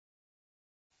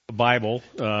Bible,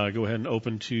 go ahead and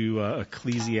open to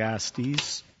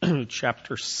Ecclesiastes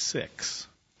chapter 6.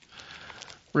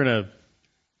 We're going to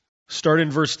start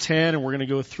in verse 10 and we're going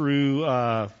to go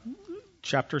through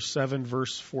chapter 7,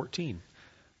 verse 14.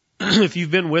 If you've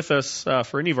been with us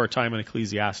for any of our time in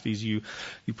Ecclesiastes, you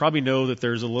probably know that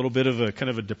there's a little bit of a kind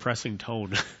of a depressing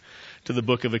tone to the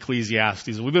book of Ecclesiastes.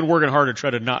 And we've been working hard to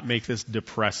try to not make this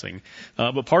depressing.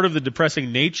 But part of the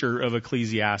depressing nature of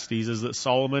Ecclesiastes is that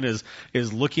Solomon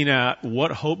is looking at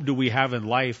what hope do we have in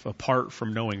life apart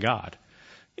from knowing God.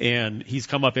 And he's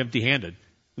come up empty-handed.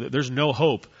 There's no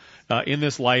hope in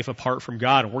this life apart from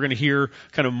God. And we're going to hear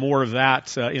kind of more of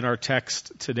that in our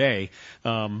text today.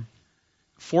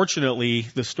 Fortunately,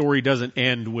 the story doesn't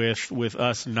end with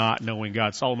us not knowing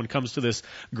God. Solomon comes to this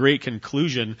great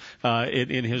conclusion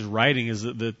in his writing is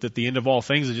that the end of all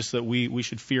things is just that we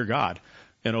should fear God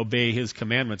and obey His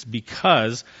commandments,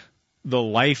 because the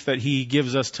life that He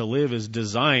gives us to live is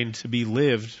designed to be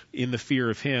lived in the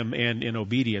fear of Him and in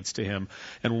obedience to Him.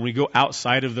 And when we go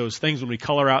outside of those things, when we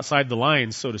color outside the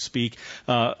lines, so to speak,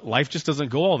 life just doesn't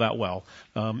go all that well.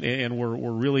 And we're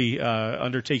really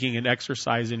undertaking an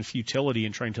exercise in futility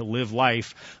and trying to live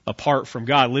life apart from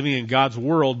God, living in God's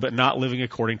world, but not living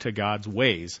according to God's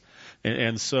ways.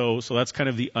 And so that's kind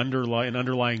of the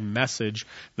underlying message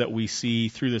that we see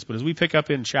through this. But as we pick up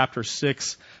in chapter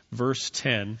 6, verse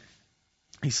 10,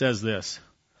 he says this.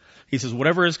 He says,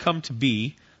 "Whatever has come to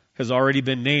be has already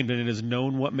been named, and it is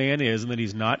known what man is, and that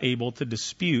he's not able to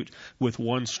dispute with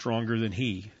one stronger than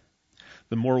he.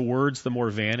 The more words, the more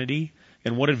vanity,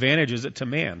 and what advantage is it to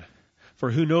man?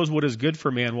 For who knows what is good for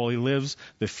man while he lives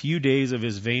the few days of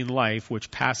his vain life,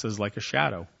 which passes like a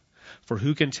shadow? For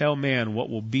who can tell man what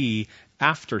will be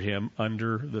after him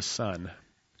under the sun?"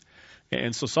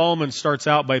 And so Solomon starts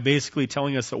out by basically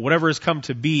telling us that whatever has come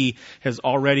to be has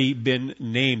already been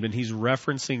named. And he's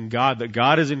referencing God, that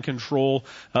God is in control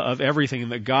of everything,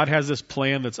 and that God has this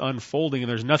plan that's unfolding,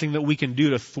 and there's nothing that we can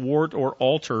do to thwart or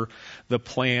alter the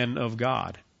plan of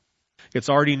God. It's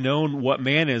already known what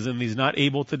man is, and he's not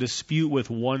able to dispute with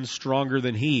one stronger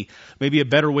than he. Maybe a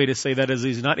better way to say that is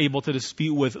he's not able to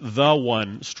dispute with the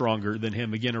one stronger than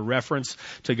him. Again, a reference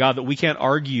to God, that we can't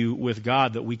argue with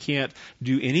God, that we can't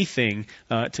do anything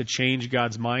to change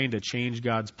God's mind, to change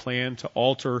God's plan, to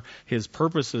alter His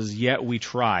purposes, yet we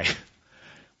try.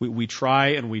 We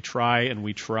try and we try and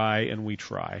we try and we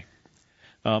try.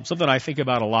 Something I think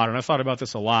about a lot, and I've thought about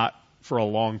this a lot for a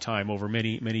long time, over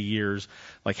many, many years.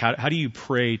 Like, how do you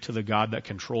pray to the God that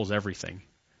controls everything?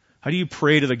 How do you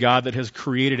pray to the God that has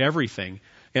created everything?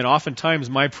 And oftentimes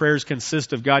my prayers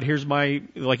consist of, God, here's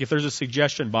if there's a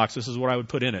suggestion box, this is what I would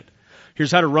put in it.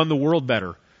 Here's how to run the world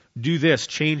better. Do this,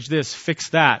 change this, fix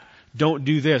that. Don't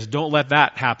do this. Don't let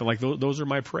that happen. Like, those are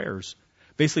my prayers.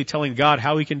 Basically telling God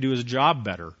how He can do His job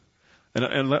better. And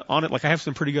on it, like, I have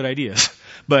some pretty good ideas.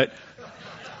 But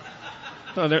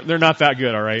no, they're not that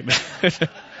good, all right?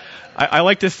 I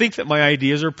like to think that my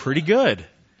ideas are pretty good.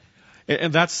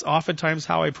 And that's oftentimes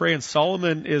how I pray. And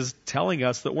Solomon is telling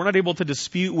us that we're not able to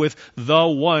dispute with the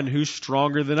one who's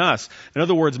stronger than us. In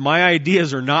other words, my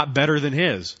ideas are not better than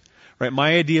his. Right?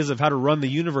 My ideas of how to run the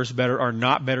universe better are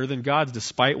not better than God's,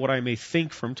 despite what I may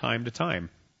think from time to time.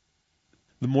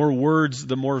 The more words,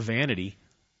 the more vanity.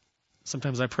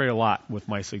 Sometimes I pray a lot with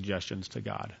my suggestions to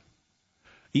God.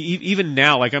 Even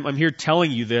now, like I'm here telling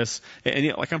you this, and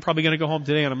like I'm probably going to go home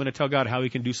today and I'm going to tell God how He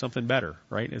can do something better,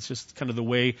 right? It's just kind of the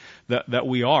way that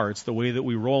we are. It's the way that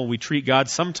we roll. And we treat God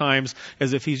sometimes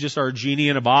as if He's just our genie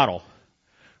in a bottle,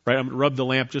 right? I'm going to rub the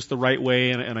lamp just the right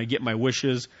way and I get my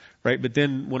wishes, right? But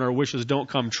then when our wishes don't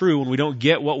come true, when we don't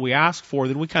get what we ask for,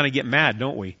 then we kind of get mad,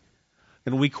 don't we?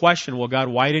 And we question, well, God,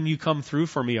 why didn't you come through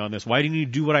for me on this? Why didn't you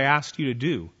do what I asked you to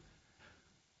do?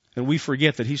 And we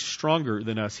forget that He's stronger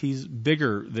than us. He's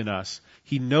bigger than us.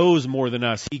 He knows more than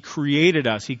us. He created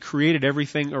us. He created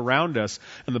everything around us.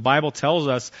 And the Bible tells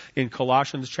us in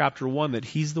Colossians chapter 1 that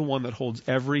He's the one that holds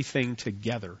everything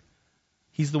together.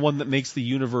 He's the one that makes the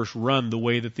universe run the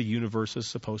way that the universe is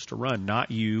supposed to run,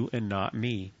 not you and not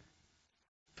me.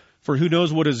 For who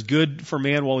knows what is good for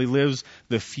man while he lives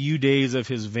the few days of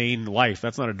his vain life?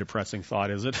 That's not a depressing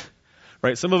thought, is it?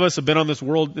 Right? Some of us have been on this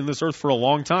world, in this earth for a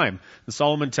long time. And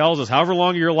Solomon tells us, however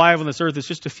long you're alive on this earth, it's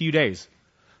just a few days.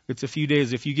 It's a few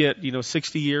days. If you get,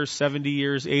 60 years, 70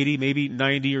 years, 80, maybe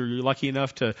 90, or you're lucky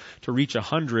enough to reach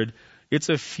 100, it's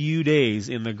a few days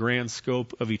in the grand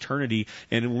scope of eternity.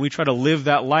 And when we try to live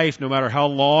that life, no matter how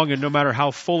long and no matter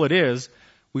how full it is,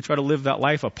 we try to live that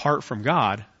life apart from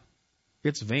God,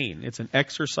 it's vain. It's an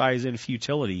exercise in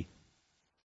futility.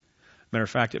 Matter of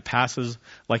fact, it passes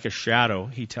like a shadow,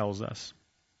 he tells us.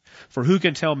 For who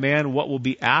can tell man what will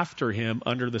be after him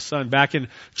under the sun? Back in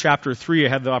chapter 3, I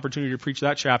had the opportunity to preach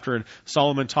that chapter, and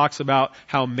Solomon talks about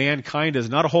how mankind is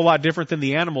not a whole lot different than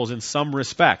the animals in some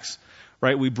respects,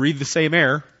 right? We breathe the same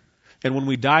air, and when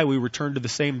we die, we return to the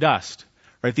same dust,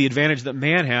 right? The advantage that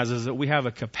man has is that we have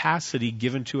a capacity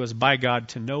given to us by God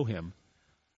to know him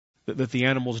that the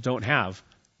animals don't have.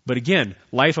 But again,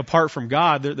 life apart from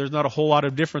God, there's not a whole lot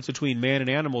of difference between man and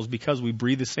animals because we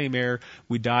breathe the same air,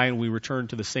 we die, and we return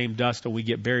to the same dust, and we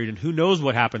get buried. And who knows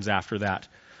what happens after that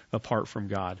apart from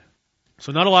God.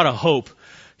 So not a lot of hope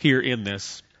here in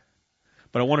this.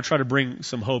 But I want to try to bring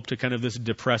some hope to kind of this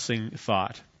depressing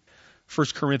thought. 1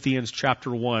 Corinthians chapter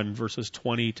 1, verses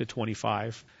 20 to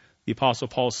 25. The Apostle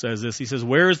Paul says this. He says,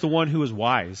 "Where is the one who is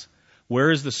wise?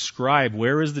 Where is the scribe?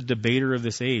 Where is the debater of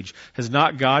this age? Has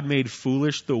not God made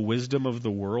foolish the wisdom of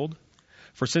the world?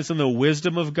 For since in the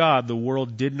wisdom of God the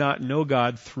world did not know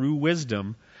God through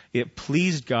wisdom, it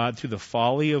pleased God through the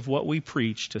folly of what we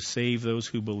preach to save those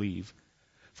who believe.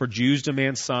 For Jews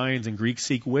demand signs and Greeks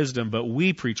seek wisdom, but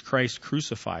we preach Christ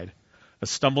crucified, a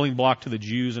stumbling block to the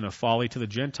Jews and a folly to the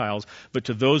Gentiles. But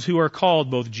to those who are called,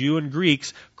 both Jew and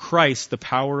Greeks, Christ, the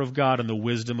power of God and the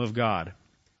wisdom of God.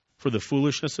 For the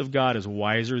foolishness of God is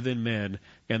wiser than men,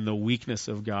 and the weakness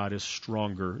of God is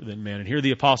stronger than men." And here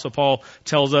the Apostle Paul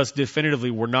tells us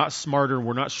definitively we're not smarter,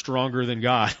 we're not stronger than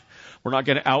God. We're not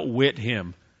going to outwit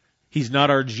him. He's not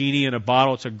our genie in a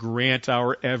bottle to grant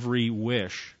our every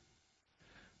wish.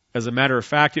 As a matter of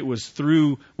fact, it was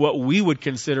through what we would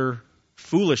consider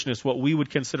foolishness, what we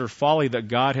would consider folly, that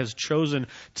God has chosen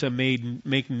to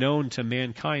make known to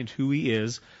mankind who he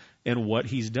is and what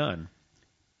he's done.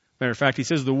 Matter of fact, he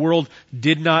says the world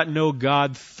did not know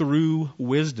God through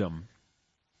wisdom.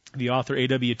 The author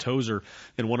A.W. Tozer,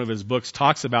 in one of his books,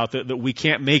 talks about that we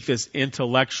can't make this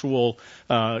intellectual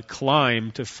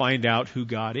climb to find out who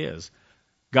God is.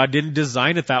 God didn't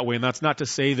design it that way, and that's not to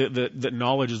say that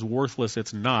knowledge is worthless.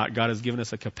 It's not. God has given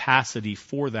us a capacity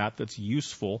for that that's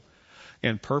useful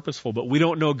and purposeful, but we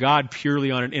don't know God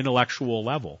purely on an intellectual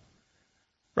level,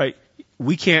 right?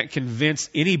 We can't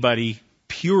convince anybody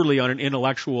purely on an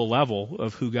intellectual level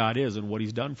of who God is and what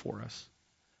he's done for us.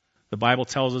 The Bible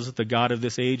tells us that the God of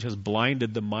this age has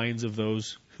blinded the minds of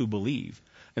those who believe.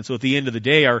 And so at the end of the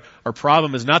day, our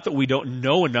problem is not that we don't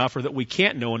know enough or that we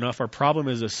can't know enough. Our problem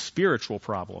is a spiritual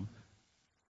problem.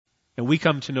 And we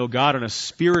come to know God on a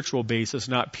spiritual basis,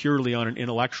 not purely on an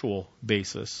intellectual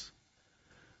basis.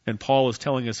 And Paul is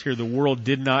telling us here the world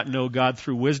did not know God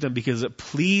through wisdom because it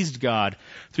pleased God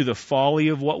through the folly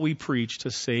of what we preach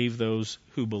to save those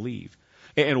who believe.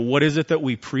 And what is it that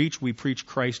we preach? We preach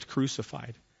Christ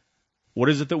crucified. What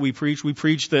is it that we preach? We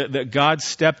preach that God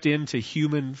stepped into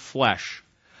human flesh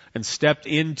and stepped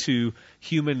into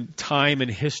human time and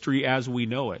history as we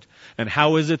know it. And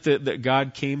how is it that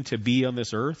God came to be on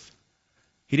this earth?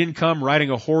 He didn't come riding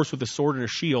a horse with a sword and a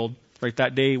shield. Right,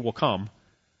 that day will come.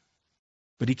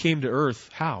 But he came to earth,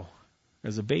 how?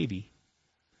 As a baby.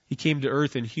 He came to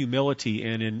earth in humility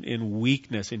and in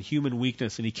weakness, in human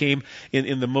weakness. And he came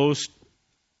in the most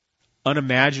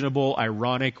unimaginable,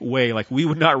 ironic way. Like we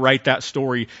would not write that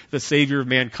story. The Savior of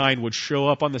mankind would show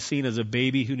up on the scene as a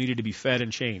baby who needed to be fed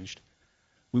and changed.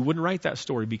 We wouldn't write that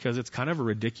story because it's kind of a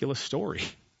ridiculous story.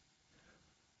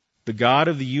 The God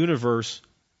of the universe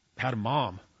had a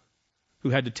mom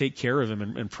who had to take care of him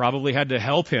and probably had to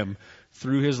help him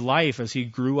through his life as he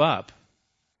grew up.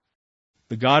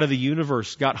 The God of the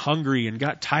universe got hungry and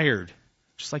got tired,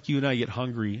 just like you and I get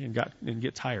hungry and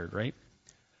get tired, right?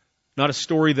 Not a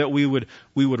story that we would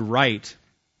write.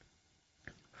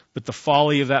 But the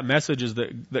folly of that message is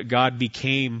that God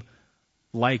became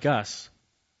like us.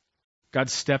 God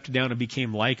stepped down and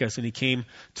became like us, and he came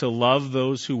to love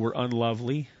those who were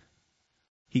unlovely.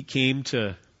 He came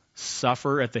to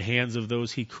suffer at the hands of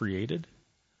those he created.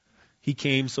 He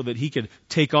came so that he could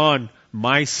take on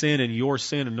my sin and your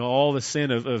sin and all the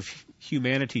sin of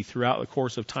humanity throughout the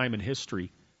course of time and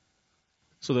history,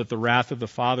 so that the wrath of the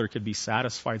Father could be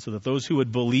satisfied, so that those who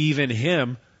would believe in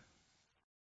him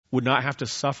would not have to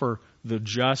suffer the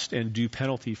just and due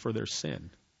penalty for their sin.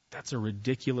 That's a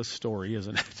ridiculous story,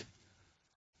 isn't it?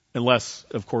 Unless,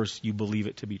 of course, you believe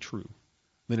it to be true.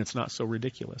 Then it's not so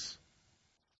ridiculous.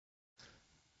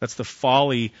 That's the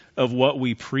folly of what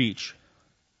we preach.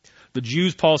 The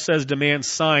Jews, Paul says, demand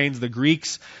signs. The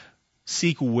Greeks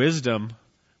seek wisdom,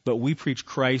 but we preach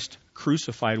Christ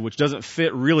crucified, which doesn't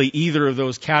fit really either of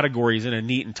those categories in a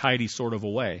neat and tidy sort of a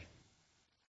way.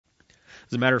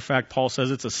 As a matter of fact, Paul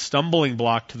says it's a stumbling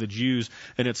block to the Jews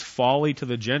and it's folly to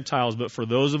the Gentiles. But for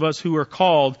those of us who are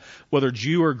called, whether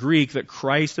Jew or Greek, that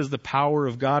Christ is the power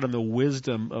of God and the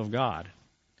wisdom of God.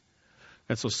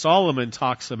 And so Solomon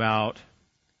talks about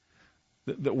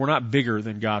that we're not bigger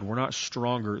than God. We're not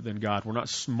stronger than God. We're not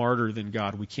smarter than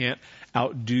God. We can't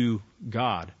outdo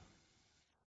God.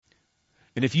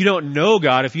 And if you don't know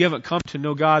God, if you haven't come to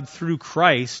know God through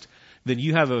Christ, then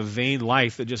you have a vain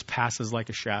life that just passes like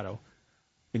a shadow.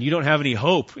 And you don't have any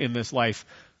hope in this life.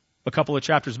 A couple of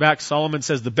chapters back, Solomon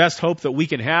says the best hope that we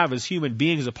can have as human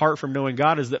beings apart from knowing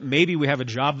God is that maybe we have a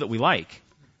job that we like.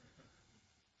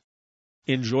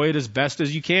 Enjoy it as best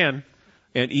as you can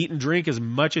and eat and drink as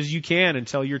much as you can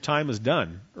until your time is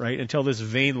done, right? Until this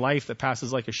vain life that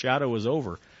passes like a shadow is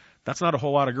over. That's not a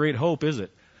whole lot of great hope, is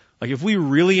it? Like if we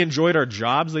really enjoyed our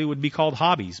jobs, they would be called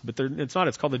hobbies, but it's not.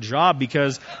 It's called a job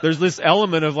because there's this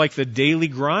element of like the daily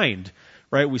grind,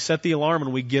 right? We set the alarm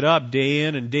and we get up day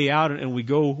in and day out and we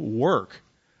go work.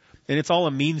 And it's all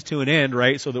a means to an end,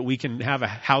 right? So that we can have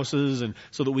houses and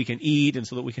so that we can eat and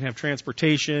so that we can have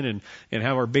transportation and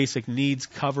have our basic needs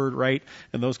covered, right?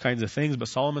 And those kinds of things. But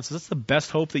Solomon says that's the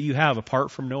best hope that you have apart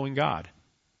from knowing God.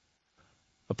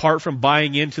 Apart from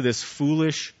buying into this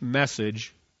foolish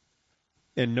message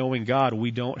and knowing God,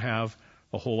 we don't have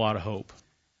a whole lot of hope.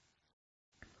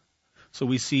 So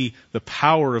we see the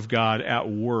power of God at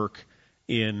work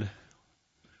in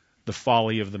the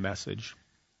folly of the message.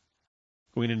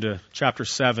 Going into chapter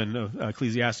 7 of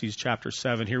Ecclesiastes chapter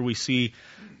 7, here we see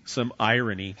some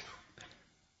irony.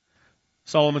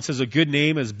 Solomon says, a good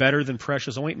name is better than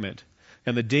precious ointment,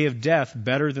 and the day of death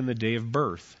better than the day of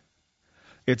birth.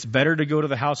 It's better to go to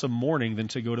the house of mourning than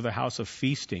to go to the house of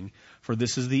feasting, for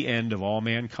this is the end of all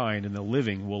mankind, and the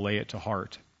living will lay it to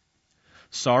heart.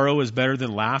 Sorrow is better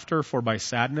than laughter, for by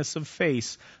sadness of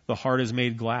face the heart is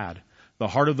made glad. The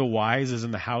heart of the wise is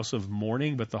in the house of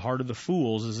mourning, but the heart of the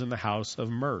fools is in the house of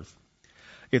mirth.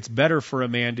 It's better for a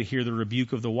man to hear the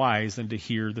rebuke of the wise than to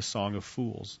hear the song of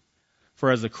fools. For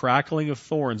as the crackling of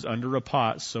thorns under a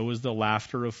pot, so is the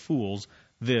laughter of fools.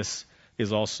 This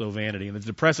is also vanity. And the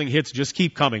depressing hits just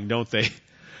keep coming, don't they?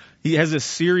 He has a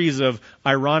series of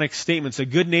ironic statements. A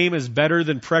good name is better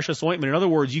than precious ointment. In other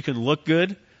words, you can look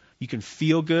good. You can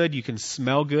feel good, you can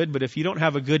smell good, but if you don't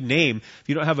have a good name, if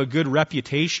you don't have a good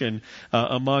reputation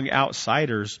among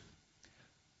outsiders,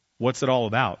 what's it all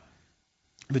about?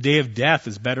 The day of death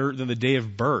is better than the day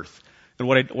of birth. And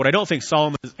what I don't think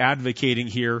Solomon is advocating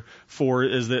here for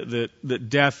is that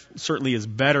death certainly is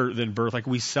better than birth. Like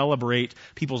we celebrate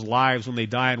people's lives when they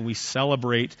die and we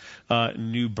celebrate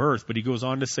new birth. But he goes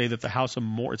on to say that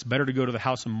it's better to go to the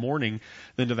house of mourning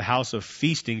than to the house of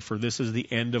feasting, for this is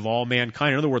the end of all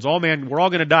mankind. In other words, we're all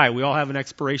going to die. We all have an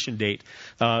expiration date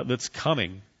that's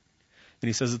coming. And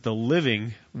he says that the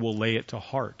living will lay it to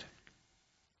heart.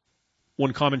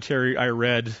 One commentary I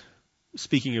read,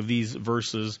 speaking of these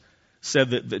verses,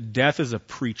 said that death is a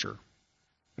preacher.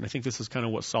 And I think this is kind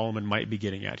of what Solomon might be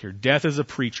getting at here. Death is a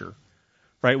preacher,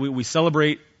 right? We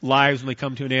celebrate lives when they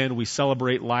come to an end. We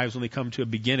celebrate lives when they come to a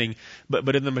beginning.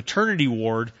 But in the maternity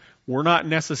ward, we're not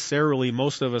necessarily,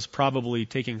 most of us, probably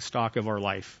taking stock of our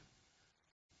life.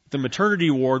 The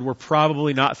maternity ward, we're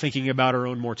probably not thinking about our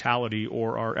own mortality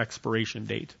or our expiration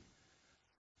date.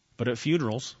 But at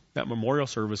funerals, at memorial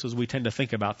services, we tend to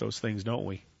think about those things, don't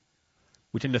we?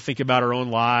 We tend to think about our own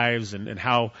lives and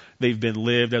how they've been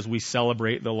lived as we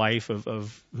celebrate the life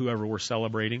of whoever we're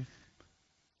celebrating.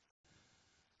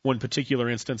 One particular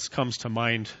instance comes to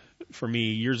mind for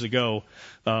me. Years ago,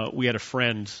 we had a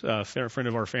friend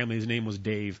of our family. His name was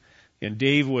Dave. And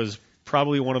Dave was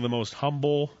probably one of the most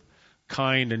humble,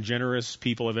 kind, and generous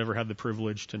people I've ever had the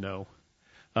privilege to know.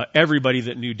 Everybody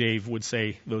that knew Dave would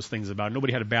say those things about him.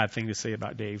 Nobody had a bad thing to say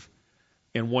about Dave.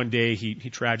 And one day he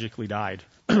tragically died.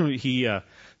 He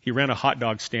ran a hot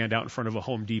dog stand out in front of a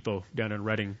Home Depot down in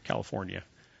Redding, California.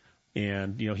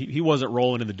 And, he wasn't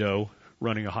rolling in the dough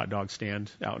running a hot dog stand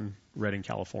out in Redding,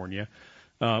 California.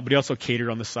 But he also catered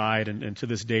on the side. And to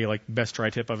this day, like, best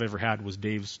tri-tip I've ever had was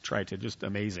Dave's tri-tip. Just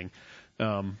amazing.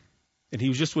 And he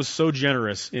was so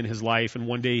generous in his life. And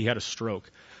one day he had a stroke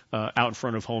out in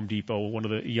front of Home Depot. One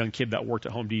of the young kid that worked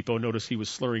at Home Depot noticed he was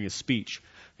slurring his speech.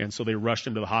 And so they rushed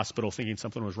him to the hospital thinking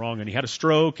something was wrong. And he had a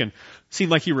stroke and seemed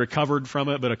like he recovered from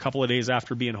it. But a couple of days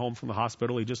after being home from the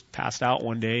hospital, he just passed out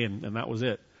one day and that was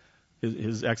it.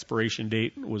 His expiration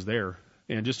date was there.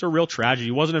 And just a real tragedy.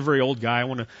 He wasn't a very old guy.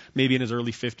 Maybe in his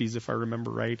early 50s, if I remember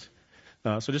right.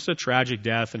 So just a tragic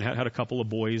death, and had a couple of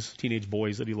boys, teenage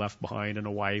boys that he left behind, and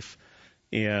a wife.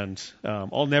 And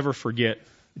I'll never forget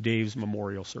Dave's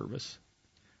memorial service.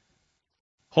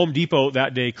 Home Depot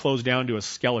that day closed down to a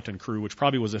skeleton crew, which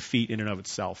probably was a feat in and of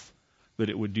itself, that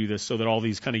it would do this so that all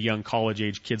these kind of young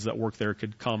college-age kids that work there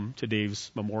could come to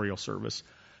Dave's memorial service.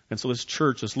 And so this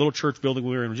little church building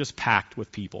we were in, was just packed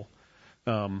with people.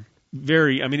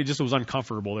 it just was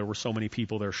uncomfortable. There were so many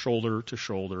people there, shoulder to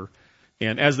shoulder.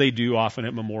 And as they do often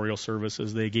at memorial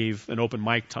services, they gave an open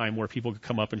mic time where people could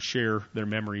come up and share their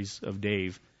memories of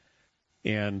Dave.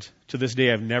 And to this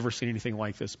day, I've never seen anything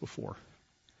like this before.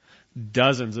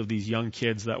 Dozens of these young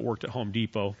kids that worked at Home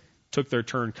Depot took their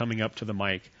turn coming up to the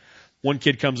mic. One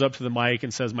kid comes up to the mic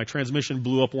and says, my transmission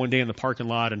blew up one day in the parking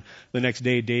lot, and the next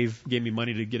day Dave gave me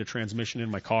money to get a transmission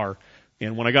in my car.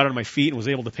 And when I got on my feet and was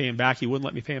able to pay him back, he wouldn't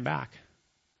let me pay him back.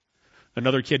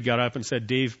 Another kid got up and said,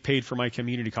 Dave paid for my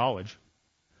community college.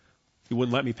 He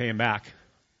wouldn't let me pay him back.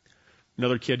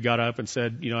 Another kid got up and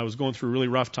said, I was going through a really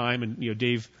rough time, and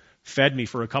Dave fed me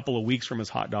for a couple of weeks from his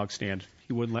hot dog stand.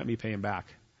 He wouldn't let me pay him back.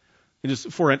 And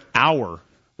just for an hour,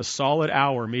 a solid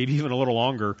hour, maybe even a little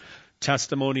longer,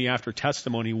 testimony after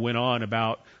testimony went on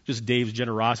about just Dave's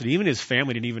generosity. Even his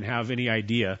family didn't even have any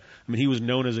idea. He was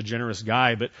known as a generous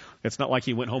guy, but it's not like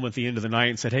he went home at the end of the night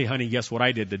and said, hey, honey, guess what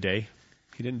I did today?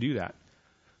 He didn't do that.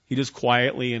 He just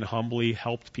quietly and humbly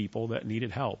helped people that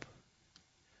needed help.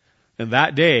 And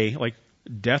that day,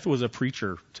 death was a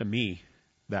preacher to me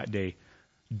that day.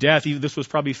 Death, this was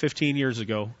probably 15 years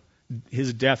ago.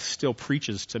 His death still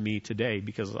preaches to me today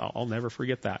because I'll never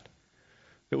forget that.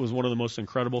 It was one of the most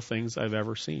incredible things I've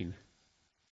ever seen.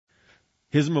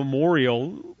 His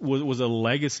memorial was a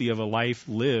legacy of a life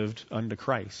lived unto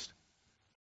Christ.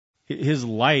 His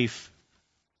life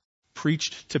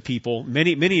preached to people.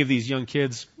 Many of these young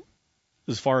kids,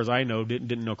 as far as I know,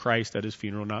 didn't know Christ at his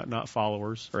funeral, not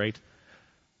followers, right?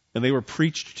 And they were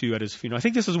preached to at his funeral. I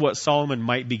think this is what Solomon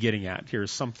might be getting at here,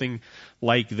 something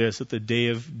like this, that the day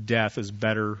of death is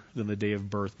better than the day of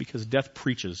birth, because death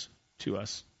preaches to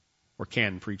us, or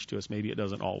can preach to us. Maybe it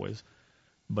doesn't always,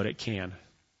 but it can.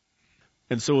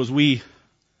 And so as we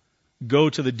go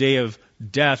to the day of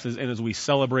death, and as we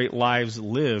celebrate lives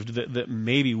lived, that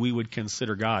maybe we would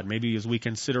consider God. Maybe as we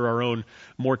consider our own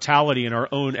mortality and our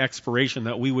own expiration,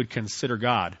 that we would consider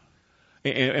God.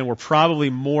 And we're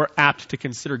probably more apt to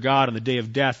consider God on the day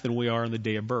of death than we are on the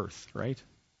day of birth, right?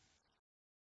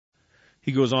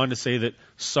 He goes on to say that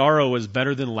sorrow is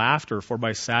better than laughter, for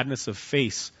by sadness of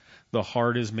face the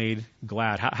heart is made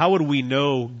glad. How would we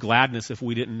know gladness if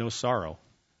we didn't know sorrow?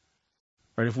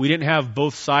 Right? If we didn't have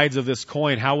both sides of this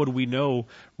coin, how would we know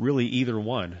really either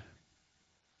one? And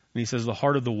he says the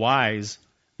heart of the wise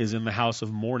is in the house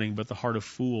of mourning, but the heart of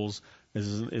fools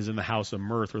is in the house of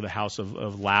mirth, or the house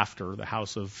of laughter, the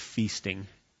house of feasting.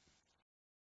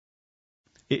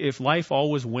 If life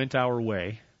always went our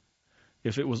way,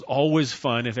 if it was always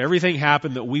fun, if everything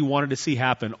happened that we wanted to see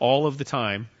happen all of the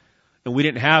time, and we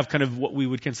didn't have kind of what we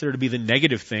would consider to be the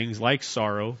negative things like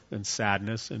sorrow and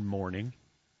sadness and mourning,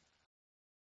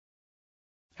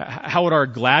 how would our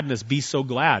gladness be so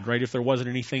glad, right, if there wasn't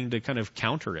anything to kind of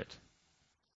counter it?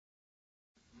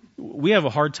 We have a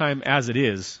hard time as it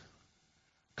is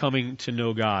coming to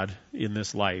know God in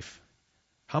this life.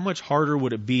 How much harder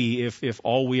would it be if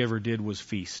all we ever did was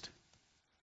feast?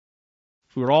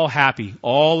 If we were all happy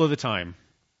all of the time,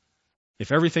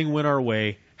 if everything went our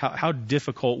way, how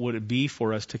difficult would it be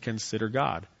for us to consider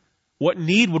God? What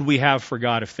need would we have for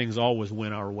God if things always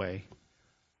went our way?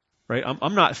 Right?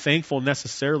 I'm not thankful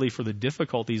necessarily for the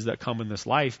difficulties that come in this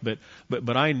life,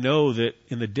 but I know that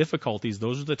in the difficulties,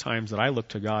 those are the times that I look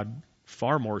to God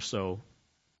far more so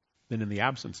than in the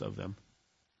absence of them.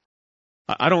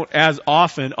 I don't as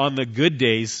often on the good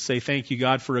days say thank you,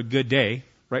 God, for a good day,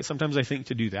 right? Sometimes I think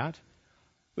to do that.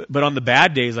 But on the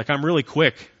bad days, I'm really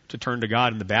quick to turn to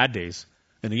God in the bad days.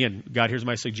 And again, God, here's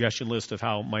my suggestion list of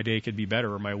how my day could be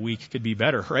better or my week could be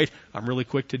better, right? I'm really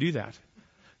quick to do that.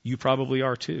 You probably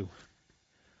are too.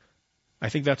 I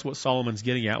think that's what Solomon's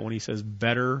getting at when he says,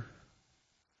 better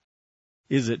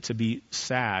is it to be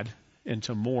sad and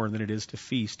to mourn than it is to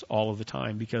feast all of the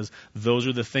time, because those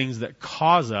are the things that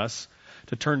cause us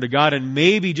to turn to God. And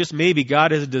maybe, just maybe, God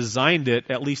has designed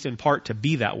it, at least in part, to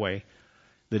be that way.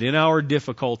 That in our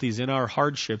difficulties, in our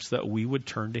hardships, that we would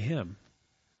turn to Him.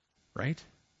 Right?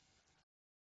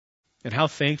 And how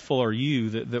thankful are you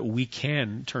that we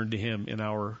can turn to Him in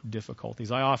our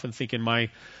difficulties? I often think in my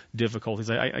difficulties,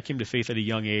 I came to faith at a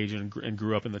young age and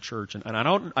grew up in the church, and I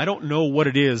don't know what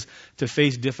it is to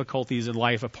face difficulties in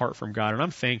life apart from God, and I'm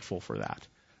thankful for that.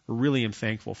 I really am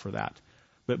thankful for that.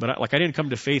 But I didn't come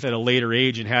to faith at a later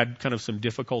age and had kind of some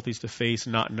difficulties to face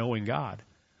not knowing God.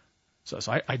 So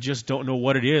I just don't know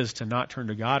what it is to not turn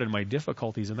to God in my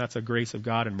difficulties, and that's a grace of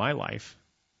God in my life.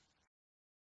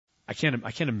 I can't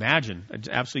imagine. I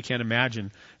absolutely can't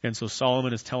imagine. And so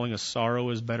Solomon is telling us sorrow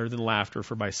is better than laughter,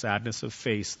 for by sadness of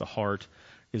face the heart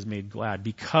is made glad,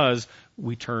 because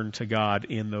we turn to God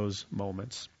in those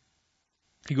moments.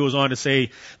 He goes on to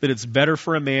say that it's better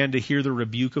for a man to hear the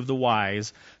rebuke of the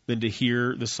wise than to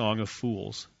hear the song of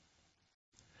fools.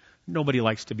 Nobody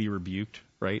likes to be rebuked,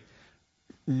 right?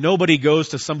 Nobody goes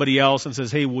to somebody else and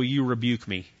says, hey, will you rebuke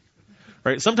me?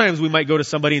 Right? Sometimes we might go to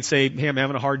somebody and say, hey, I'm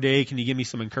having a hard day. Can you give me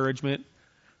some encouragement?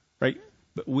 Right?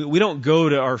 But we don't go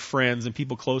to our friends and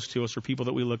people close to us or people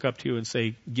that we look up to and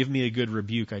say, give me a good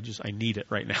rebuke. I need it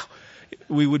right now.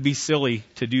 We would be silly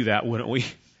to do that, wouldn't we?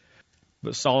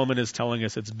 But Solomon is telling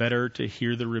us it's better to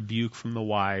hear the rebuke from the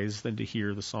wise than to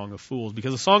hear the song of fools.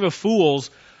 Because the song of fools,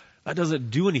 that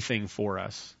doesn't do anything for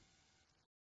us.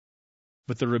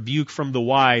 But the rebuke from the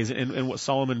wise, and what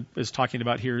Solomon is talking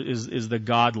about here is the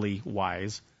godly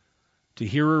wise. To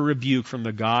hear a rebuke from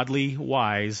the godly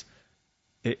wise,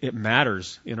 it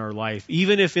matters in our life.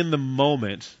 Even if in the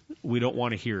moment we don't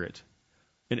want to hear it.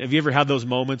 And have you ever had those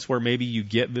moments where maybe you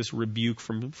get this rebuke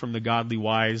from the godly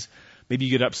wise? Maybe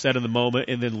you get upset in the moment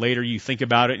and then later you think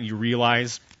about it and you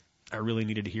realize, I really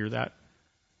needed to hear that.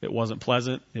 It wasn't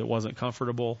pleasant. It wasn't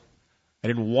comfortable. I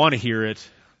didn't want to hear it,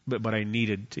 but I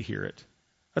needed to hear it.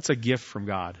 That's a gift from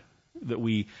God, that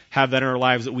we have that in our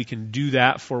lives, that we can do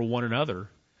that for one another.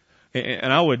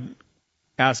 And I would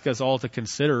ask us all to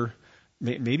consider,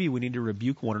 maybe we need to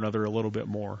rebuke one another a little bit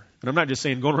more. And I'm not just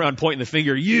saying going around pointing the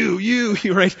finger, you,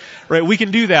 right? Right? We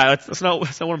can do that. That's not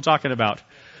what I'm talking about.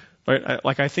 Right?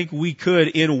 Like I think we could,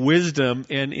 in wisdom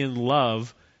and in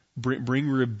love, bring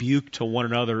rebuke to one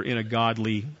another in a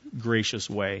godly, gracious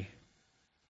way.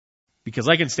 Because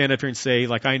I can stand up here and say,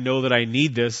 like, I know that I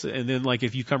need this, and then, like,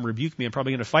 if you come rebuke me, I'm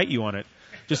probably going to fight you on it,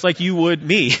 just like you would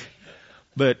me.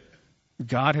 But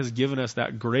God has given us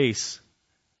that grace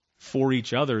for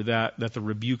each other, that the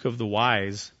rebuke of the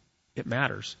wise, it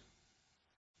matters.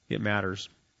 It matters.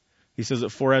 He says that,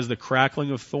 for as the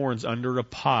crackling of thorns under a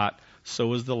pot,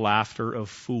 so is the laughter of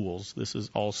fools. This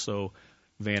is also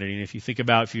vanity. And if you think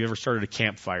about, if you ever started a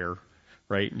campfire,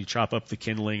 right, and you chop up the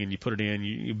kindling and you put it in,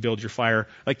 you build your fire.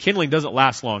 Like, kindling doesn't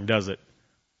last long, does it?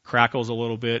 Crackles a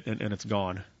little bit and it's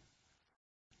gone.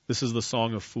 This is the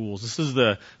song of fools. This is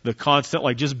the constant,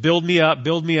 like, just build me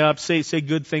up, say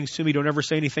good things to me, don't ever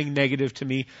say anything negative to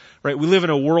me. Right? We live in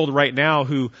a world right now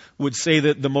who would say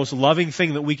that the most loving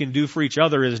thing that we can do for each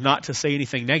other is not to say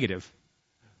anything negative.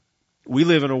 We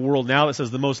live in a world now that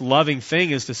says the most loving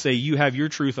thing is to say, you have your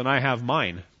truth and I have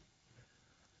mine.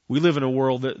 We live in a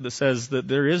world that says that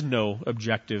there is no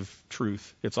objective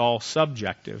truth. It's all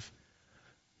subjective.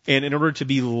 And in order to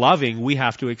be loving, we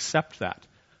have to accept that.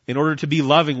 In order to be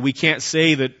loving, we can't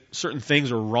say that certain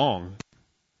things are wrong,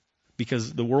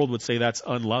 because the world would say that's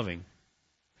unloving.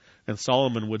 And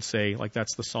Solomon would say, like,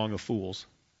 that's the song of fools.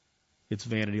 It's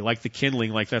vanity. Like the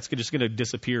kindling, like that's just going to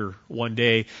disappear one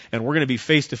day. And we're going to be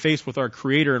face to face with our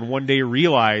Creator and one day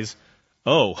realize,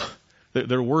 oh,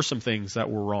 there were some things that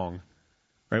were wrong.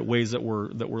 Right, ways that we're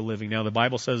living now. The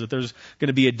Bible says that there's going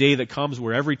to be a day that comes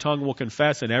where every tongue will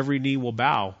confess and every knee will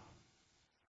bow.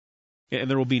 And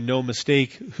there will be no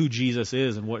mistake who Jesus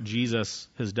is and what Jesus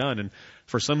has done. And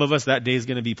for some of us, that day is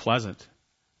going to be pleasant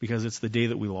because it's the day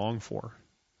that we long for.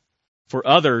 For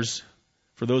others,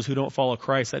 for those who don't follow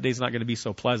Christ, that day is not going to be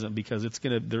so pleasant because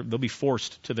they'll be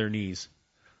forced to their knees.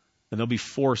 And they'll be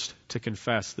forced to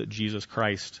confess that Jesus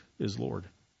Christ is Lord.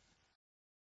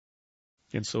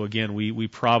 And so again, we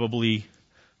probably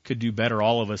could do better,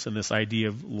 all of us, in this idea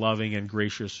of loving and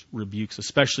gracious rebukes,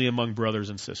 especially among brothers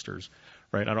and sisters.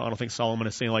 Right? I don't think Solomon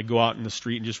is saying, like, go out in the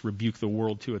street and just rebuke the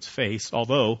world to its face,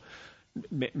 although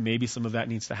maybe some of that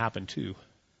needs to happen too.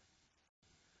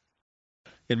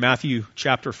 In Matthew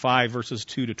chapter 5, verses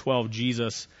 2 to 12,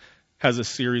 Jesus has a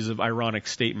series of ironic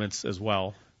statements as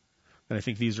well. And I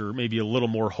think these are maybe a little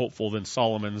more hopeful than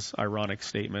Solomon's ironic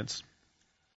statements.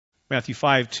 Matthew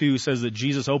 5:2 says that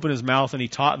Jesus opened his mouth and he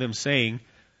taught them, saying,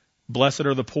 "Blessed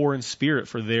are the poor in spirit,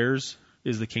 for theirs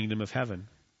is the kingdom of heaven.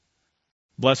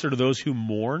 Blessed are those who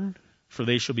mourn, for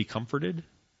they shall be comforted.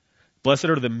 Blessed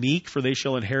are the meek, for they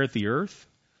shall inherit the earth.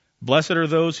 Blessed are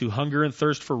those who hunger and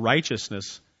thirst for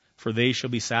righteousness, for they shall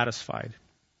be satisfied.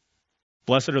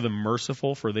 Blessed are the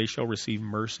merciful, for they shall receive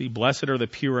mercy. Blessed are the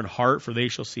pure in heart, for they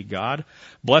shall see God.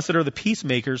 Blessed are the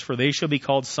peacemakers, for they shall be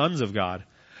called sons of God.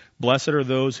 Blessed are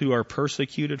those who are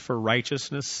persecuted for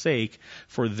righteousness' sake,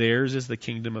 for theirs is the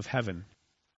kingdom of heaven.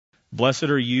 Blessed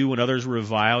are you when others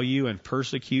revile you and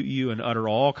persecute you and utter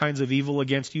all kinds of evil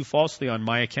against you falsely on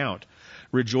my account.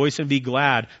 Rejoice and be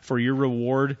glad, for your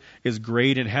reward is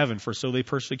great in heaven, for so they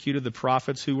persecuted the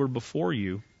prophets who were before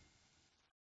you."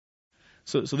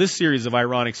 So this series of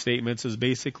ironic statements is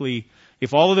basically,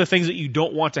 if all of the things that you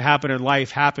don't want to happen in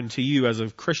life happen to you as a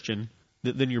Christian,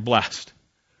 then you're blessed.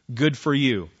 Good for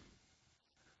you.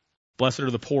 Blessed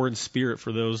are the poor in spirit,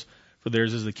 for those for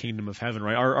theirs is the kingdom of heaven,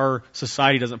 right? Our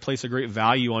society doesn't place a great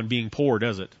value on being poor,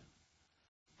 does it?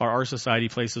 Our society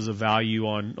places a value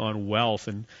on wealth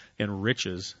and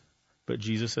riches. But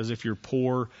Jesus says if you're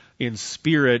poor in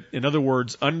spirit, in other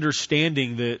words,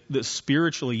 understanding that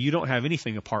spiritually you don't have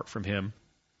anything apart from Him,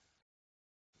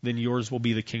 then yours will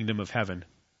be the kingdom of heaven.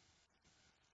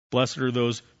 Blessed are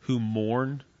those who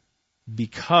mourn,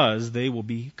 because they will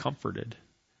be comforted.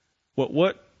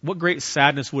 What great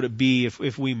sadness would it be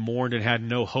if we mourned and had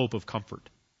no hope of comfort?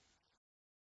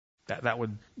 That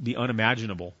would be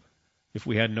unimaginable if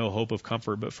we had no hope of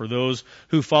comfort. But for those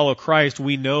who follow Christ,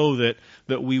 we know that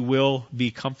we will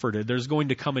be comforted. There's going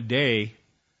to come a day,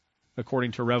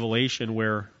 according to Revelation,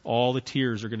 where all the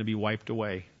tears are going to be wiped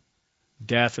away.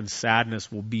 Death and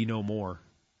sadness will be no more.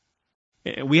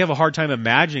 And we have a hard time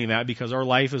imagining that because our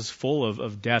life is full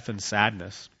of death and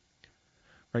sadness.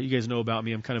 Right? You guys know about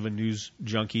me. I'm kind of a news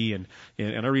junkie, and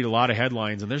I read a lot of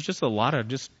headlines, and there's just a lot of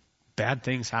just bad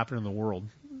things happening in the world.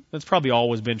 That's probably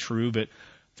always been true, but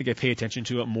I think I pay attention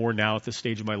to it more now at this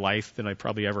stage of my life than I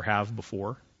probably ever have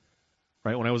before.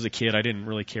 Right? When I was a kid, I didn't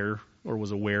really care or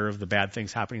was aware of the bad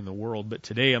things happening in the world, but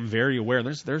today I'm very aware.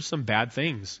 There's some bad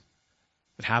things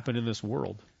that happen in this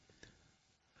world.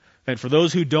 And for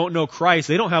those who don't know Christ,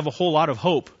 they don't have a whole lot of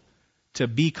hope to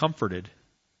be comforted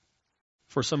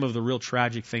for some of the real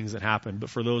tragic things that happen.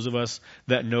 But for those of us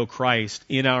that know Christ,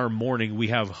 in our mourning, we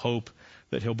have hope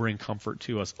that He'll bring comfort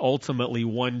to us. Ultimately,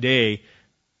 one day,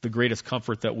 the greatest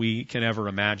comfort that we can ever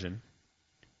imagine.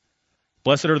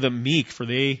 Blessed are the meek, for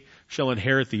they shall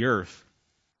inherit the earth.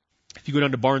 If you go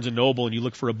down to Barnes & Noble and you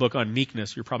look for a book on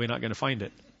meekness, you're probably not going to find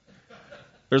it.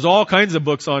 There's all kinds of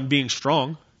books on being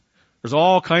strong. There's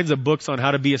all kinds of books on how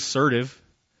to be assertive,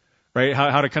 right?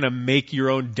 How to kind of make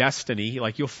your own destiny.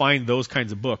 Like, you'll find those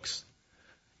kinds of books,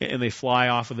 and they fly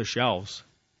off of the shelves.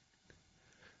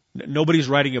 Nobody's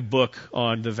writing a book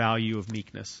on the value of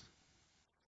meekness.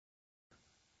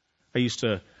 I used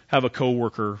to have a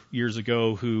coworker years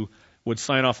ago who would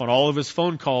sign off on all of his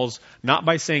phone calls, not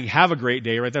by saying, have a great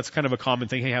day, right? That's kind of a common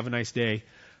thing. Hey, have a nice day.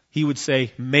 He would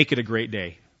say, make it a great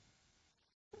day.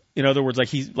 In other words,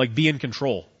 be in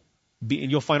control.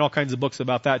 And you'll find all kinds of books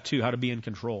about that too, how to be in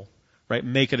control, right?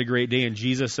 Make it a great day. And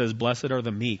Jesus says, blessed are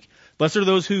the meek. Blessed are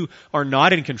those who are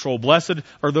not in control. Blessed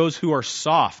are those who are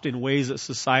soft in ways that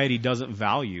society doesn't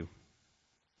value,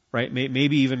 right?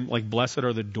 Maybe even like blessed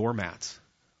are the doormats,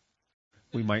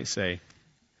 we might say,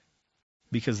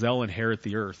 because they'll inherit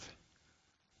the earth,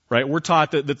 right? We're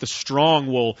taught that the strong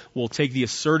will take the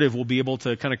assertive, will be able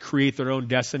to kind of create their own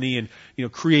destiny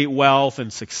and, create wealth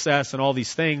and success and all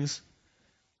these things.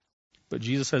 But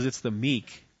Jesus says it's the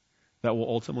meek that will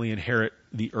ultimately inherit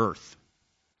the earth.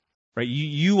 Right?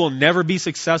 You will never be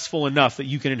successful enough that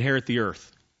you can inherit the earth.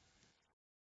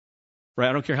 Right?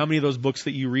 I don't care how many of those books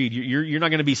that you read. You're not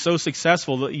going to be so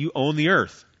successful that you own the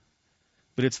earth.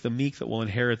 But it's the meek that will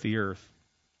inherit the earth.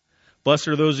 Blessed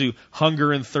are those who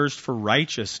hunger and thirst for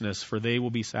righteousness, for they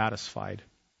will be satisfied.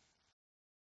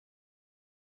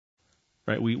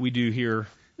 Right? We do here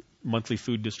monthly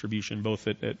food distribution, both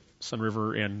at Sun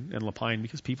River and La Pine,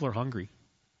 because people are hungry.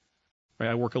 Right?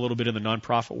 I work a little bit in the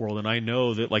nonprofit world, and I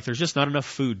know that there's just not enough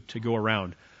food to go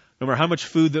around. No matter how much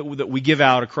food that we give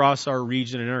out across our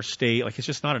region and in our state, it's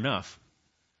just not enough,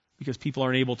 because people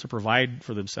aren't able to provide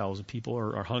for themselves, and people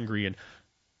are hungry. And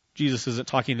Jesus isn't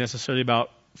talking necessarily about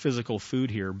physical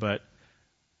food here, but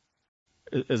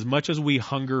as much as we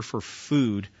hunger for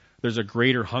food, there's a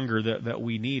greater hunger that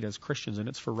we need as Christians, and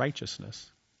it's for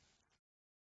righteousness.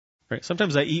 Right?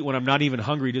 Sometimes I eat when I'm not even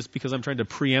hungry just because I'm trying to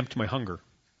preempt my hunger.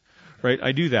 Right?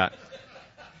 I do that.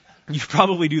 You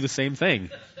probably do the same thing.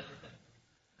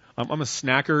 I'm a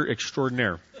snacker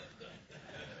extraordinaire.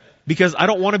 Because I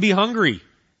don't want to be hungry.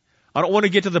 I don't want to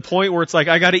get to the point where it's like,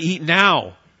 I got to eat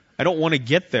now. I don't want to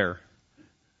get there.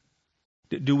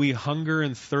 Do we hunger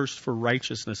and thirst for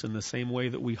righteousness in the same way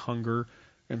that we hunger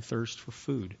and thirst for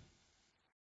food?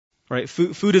 Right?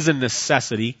 Food is a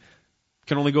necessity.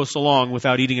 Can only go so long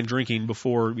without eating and drinking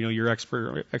before your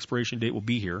expiration date will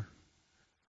be here.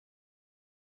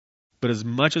 But as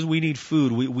much as we need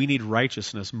food, we need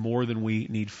righteousness more than we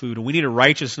need food. And we need a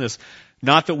righteousness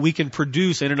not that we can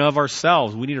produce in and of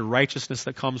ourselves. We need a righteousness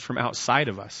that comes from outside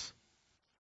of us.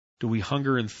 Do we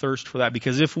hunger and thirst for that?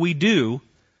 Because if we do,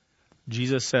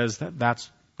 Jesus says that's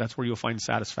where you'll find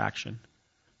satisfaction.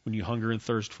 When you hunger and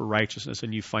thirst for righteousness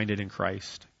and you find it in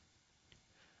Christ.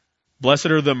 Blessed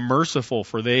are the merciful,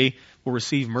 for they will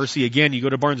receive mercy. Again, you go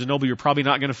to Barnes & Noble, you're probably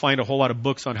not going to find a whole lot of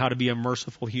books on how to be a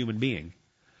merciful human being.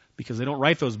 Because they don't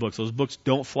write those books. Those books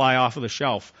don't fly off of the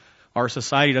shelf. Our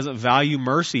society doesn't value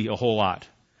mercy a whole lot.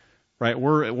 Right?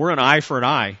 We're an eye for an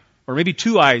eye. Or maybe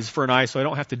 2 eyes for an eye so I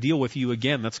don't have to deal with you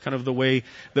again. That's kind of the way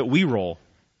that we roll.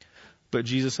 But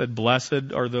Jesus said,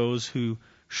 blessed are those who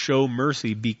show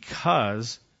mercy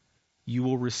because you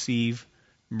will receive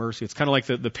mercy. It's kind of like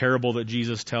the parable that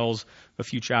Jesus tells a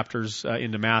few chapters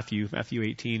into Matthew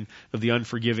 18, of the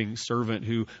unforgiving servant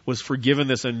who was forgiven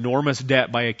this enormous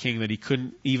debt by a king that he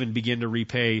couldn't even begin to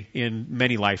repay in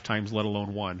many lifetimes, let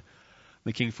alone one.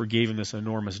 The king forgave him this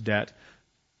enormous debt.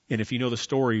 And if you know the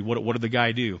story, what did the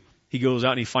guy do? He goes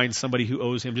out and he finds somebody who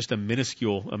owes him just a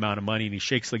minuscule amount of money, and he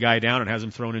shakes the guy down and has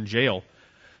him thrown in jail.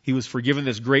 He was forgiven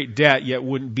this great debt, yet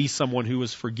wouldn't be someone who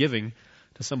was forgiving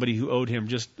to somebody who owed him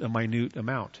just a minute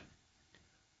amount.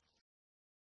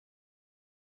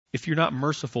 If you're not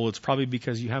merciful, it's probably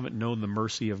because you haven't known the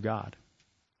mercy of God.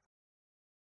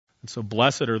 And so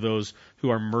blessed are those who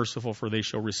are merciful, for they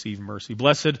shall receive mercy.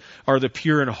 Blessed are the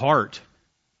pure in heart,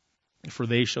 for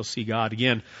they shall see God.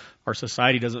 Again, our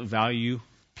society doesn't value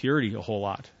purity a whole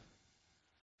lot.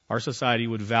 Our society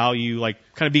would value like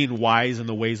kind of being wise in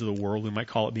the ways of the world. We might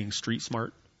call it being street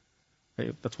smart.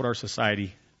 Right? That's what our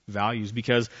society values,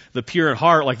 because the pure in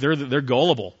heart, like they're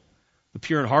gullible. The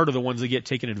pure in heart are the ones that get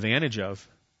taken advantage of.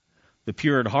 The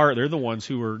pure in heart, they're the ones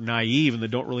who are naive and they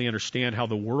don't really understand how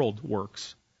the world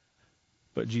works.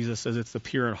 But Jesus says it's the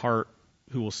pure in heart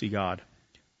who will see God.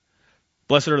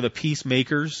 Blessed are the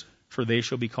peacemakers, for they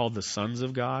shall be called the sons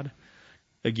of God.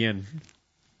 Again,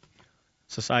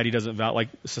 society doesn't value, like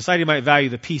society might value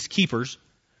the peacekeepers,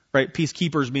 right?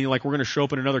 Peacekeepers meaning like we're going to show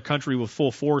up in another country with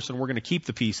full force and we're going to keep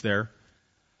the peace there.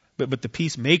 But the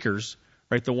peacemakers,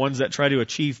 right, the ones that try to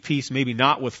achieve peace maybe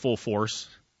not with full force,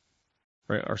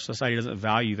 right? Our society doesn't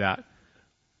value that.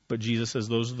 But Jesus says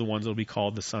those are the ones that will be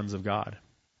called the sons of God.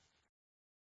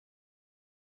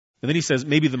 And then he says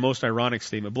maybe the most ironic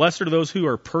statement, blessed are those who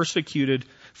are persecuted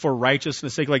for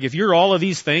righteousness' sake. Like if you're all of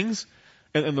these things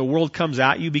and the world comes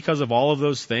at you because of all of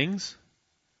those things,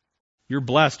 you're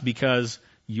blessed because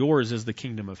yours is the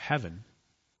kingdom of heaven.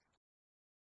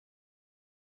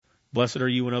 Blessed are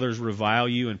you when others revile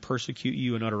you and persecute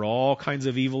you and utter all kinds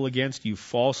of evil against you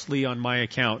falsely on my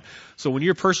account. So when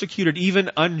you're persecuted even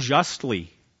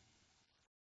unjustly,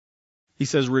 he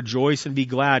says rejoice and be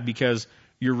glad because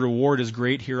your reward is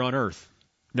great here on earth.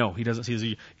 No, he doesn't. He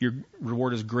says your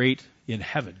reward is great in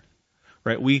heaven.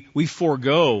 Right? We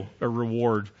forego a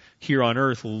reward here on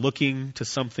earth looking to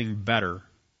something better.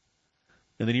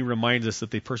 And then he reminds us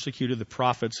that they persecuted the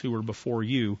prophets who were before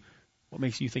you. What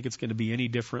makes you think it's going to be any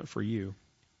different for you?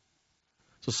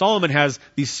 So Solomon has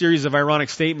these series of ironic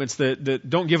statements that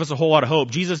don't give us a whole lot of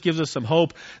hope. Jesus gives us some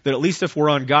hope that at least if we're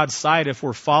on God's side, if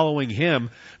we're following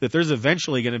him, that there's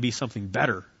eventually going to be something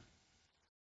better.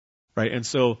 Right? And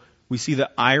so we see the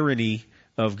irony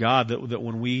of God that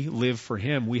when we live for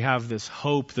him, we have this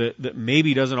hope that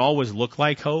maybe doesn't always look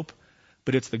like hope,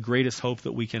 but it's the greatest hope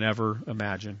that we can ever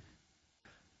imagine.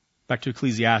 Back to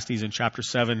Ecclesiastes in chapter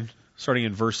 7, starting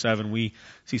in verse 7, we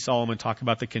see Solomon talk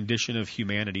about the condition of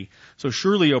humanity. So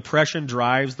surely oppression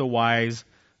drives the wise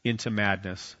into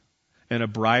madness, and a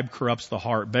bribe corrupts the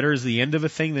heart. Better is the end of a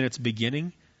thing than its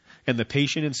beginning, and the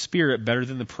patient in spirit better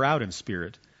than the proud in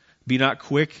spirit. Be not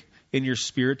quick in your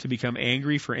spirit to become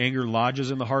angry, for anger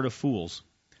lodges in the heart of fools.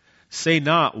 Say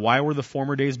not, why were the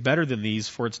former days better than these?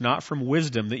 For it's not from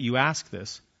wisdom that you ask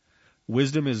this.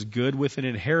 Wisdom is good with an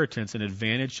inheritance, an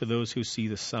advantage to those who see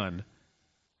the sun.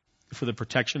 For the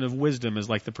protection of wisdom is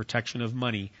like the protection of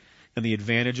money, and the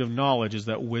advantage of knowledge is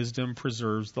that wisdom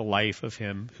preserves the life of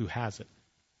him who has it.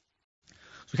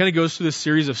 So it kind of goes through this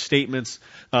series of statements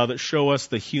that show us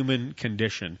the human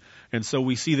condition. And so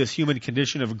we see this human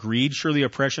condition of greed. Surely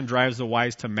oppression drives the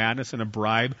wise to madness, and a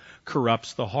bribe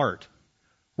corrupts the heart.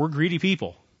 We're greedy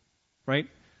people, right?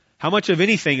 How much of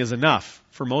anything is enough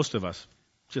for most of us?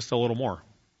 Just a little more.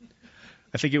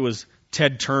 I think it was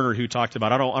Ted Turner who talked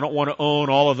about, I don't want to own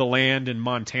all of the land in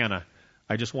Montana.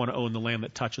 I just want to own the land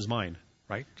that touches mine,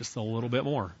 right? Just a little bit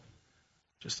more.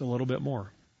 Just a little bit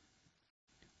more.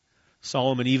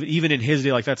 Solomon, even in his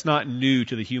day, like that's not new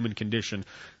to the human condition.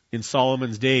 In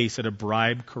Solomon's day, he said a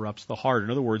bribe corrupts the heart.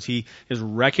 In other words, he is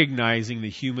recognizing the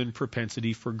human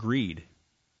propensity for greed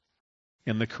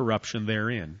and the corruption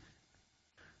therein.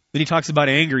 Then he talks about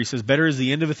anger. He says, better is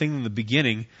the end of a thing than the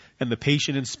beginning, and the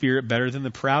patient in spirit better than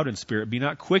the proud in spirit. Be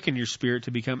not quick in your spirit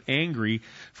to become angry,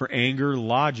 for anger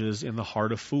lodges in the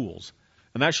heart of fools.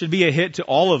 And that should be a hit to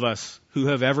all of us who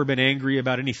have ever been angry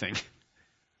about anything.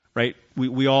 Right?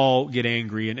 We all get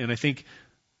angry. And I think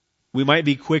we might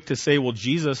be quick to say, well,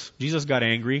 Jesus got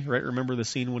angry, right? Remember the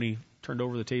scene when he turned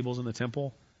over the tables in the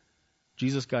temple?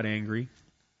 Jesus got angry.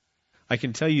 I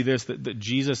can tell you this, that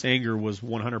Jesus' anger was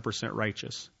 100%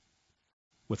 righteous,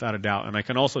 without a doubt. And I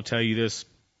can also tell you this,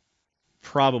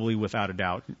 probably without a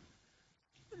doubt,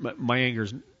 my anger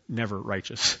is never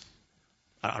righteous.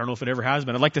 I don't know if it ever has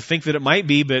been. I'd like to think that it might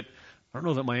be, but I don't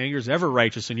know that my anger is ever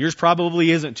righteous, and yours probably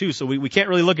isn't too. So we can't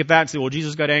really look at that and say, well,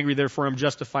 Jesus got angry, therefore I'm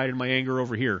justified in my anger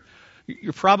over here.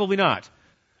 You're probably not.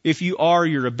 If you are,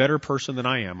 you're a better person than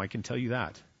I am. I can tell you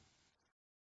that.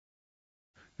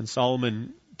 And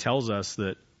Solomon tells us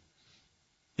that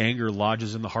anger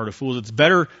lodges in the heart of fools. It's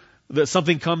better that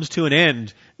something comes to an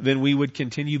end than we would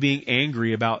continue being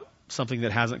angry about something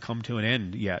that hasn't come to an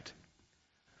end yet.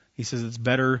 He says it's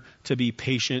better to be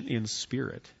patient in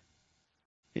spirit.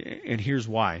 And here's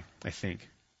why, I think.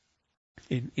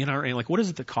 In our anger, like, what is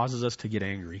it that causes us to get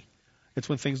angry? It's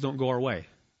when things don't go our way.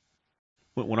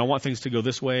 When I want things to go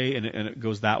this way and it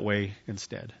goes that way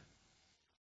instead.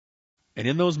 And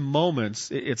in those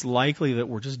moments, it's likely that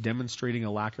we're just demonstrating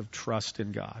a lack of trust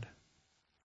in God.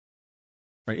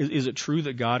 Right? Is it true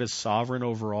that God is sovereign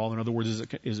over all? In other words,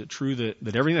 is it true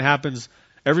that everything that happens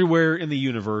everywhere in the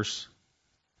universe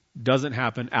doesn't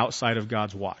happen outside of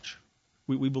God's watch?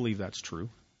 We believe that's true.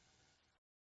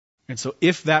 And so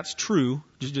if that's true,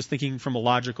 just thinking from a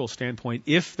logical standpoint,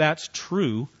 if that's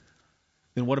true,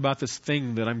 then what about this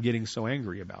thing that I'm getting so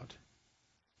angry about?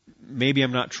 Maybe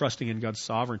I'm not trusting in God's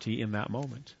sovereignty in that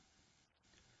moment.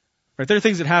 Right? There are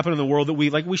things that happen in the world that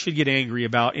we should get angry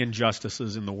about,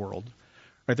 injustices in the world.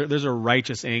 Right? There's a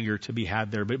righteous anger to be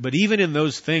had there. But even in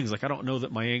those things, I don't know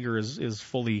that my anger is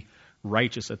fully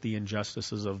righteous at the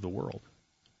injustices of the world.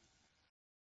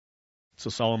 So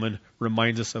Solomon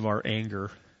reminds us of our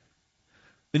anger.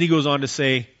 Then he goes on to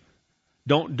say,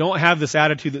 don't have this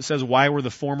attitude that says, why were the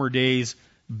former days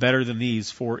better than these?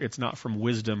 For it's not from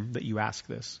wisdom that you ask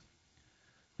this.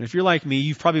 And if you're like me,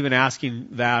 you've probably been asking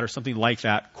that or something like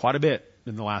that quite a bit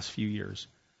in the last few years.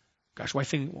 Gosh, why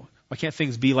can't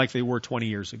things be like they were 20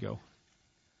 years ago?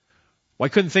 Why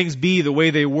couldn't things be the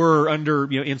way they were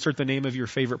under, insert the name of your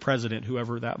favorite president,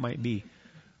 whoever that might be?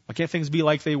 Why can't things be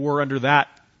like they were under that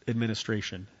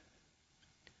administration?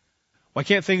 Why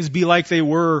can't things be like they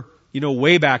were,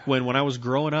 way back when I was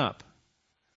growing up?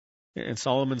 And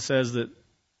Solomon says that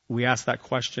we ask that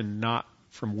question not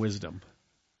from wisdom.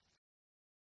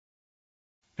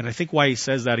 And I think why he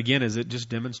says that again is it just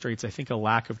demonstrates, I think, a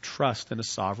lack of trust in a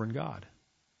sovereign God.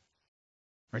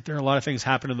 Right? There are a lot of things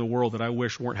happening in the world that I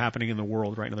wish weren't happening in the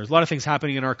world right now. There's a lot of things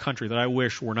happening in our country that I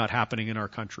wish were not happening in our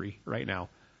country right now.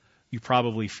 You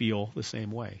probably feel the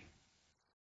same way.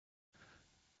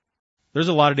 There's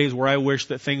a lot of days where I wish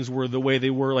that things were the way they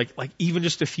were, like even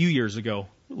just a few years ago,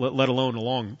 let alone a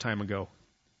long time ago.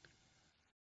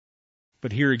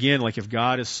 But here again, if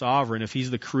God is sovereign, if He's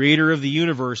the creator of the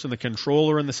universe and the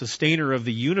controller and the sustainer of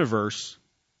the universe,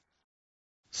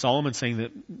 Solomon's saying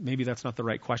that maybe that's not the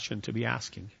right question to be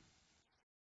asking.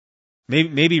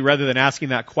 Maybe rather than asking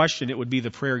that question, it would be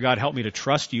the prayer, God, help me to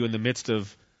trust you in the midst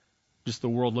of just the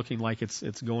world looking like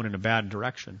it's going in a bad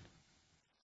direction.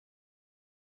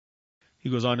 He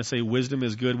goes on to say, wisdom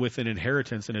is good with an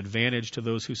inheritance, an advantage to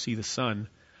those who see the sun.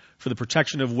 For the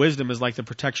protection of wisdom is like the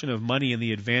protection of money, and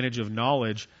the advantage of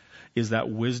knowledge is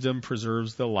that wisdom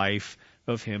preserves the life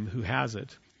of him who has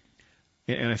it.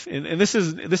 And this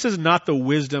is not the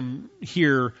wisdom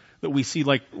here that we see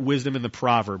like wisdom in the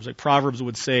Proverbs. Like Proverbs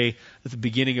would say that the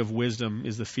beginning of wisdom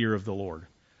is the fear of the Lord.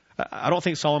 I don't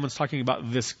think Solomon's talking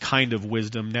about this kind of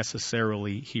wisdom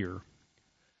necessarily here.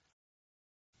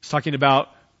 He's talking about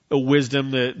a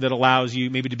wisdom that allows you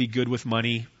maybe to be good with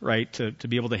money, right? To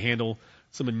be able to handle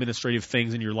some administrative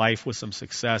things in your life with some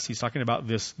success. He's talking about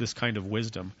this kind of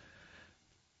wisdom.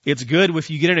 It's good if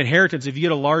you get an inheritance, if you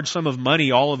get a large sum of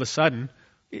money all of a sudden,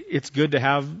 it's good to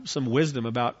have some wisdom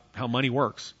about how money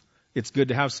works. It's good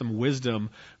to have some wisdom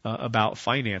about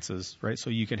finances, right? So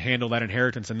you can handle that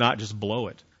inheritance and not just blow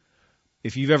it.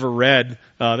 If you've ever read,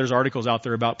 there's articles out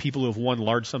there about people who have won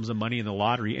large sums of money in the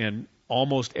lottery, and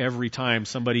almost every time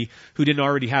somebody who didn't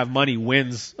already have money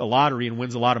wins a lottery and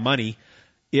wins a lot of money,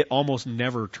 it almost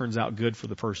never turns out good for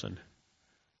the person.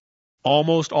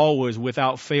 Almost always,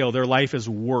 without fail, their life is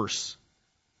worse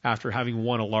after having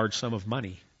won a large sum of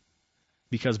money.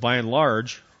 Because by and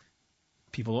large,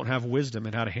 people don't have wisdom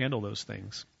in how to handle those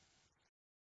things.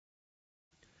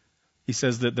 He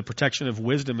says that the protection of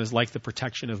wisdom is like the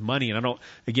protection of money. And I don't,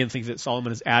 again, think that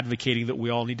Solomon is advocating that we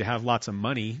all need to have lots of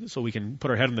money so we can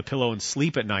put our head on the pillow and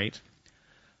sleep at night.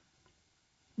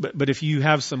 But if you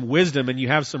have some wisdom and you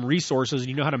have some resources and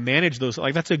you know how to manage those,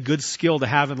 that's a good skill to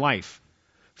have in life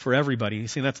for everybody.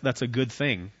 He's saying that's a good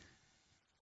thing.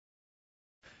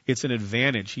 It's an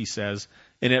advantage, he says,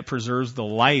 and it preserves the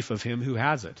life of him who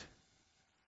has it.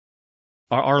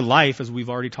 Our life, as we've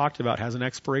already talked about, has an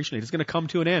expiration date. It's going to come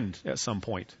to an end at some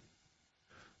point.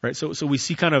 Right? So we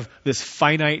see kind of this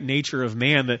finite nature of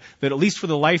man that at least for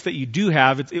the life that you do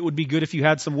have, it would be good if you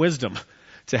had some wisdom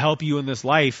to help you in this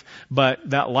life, but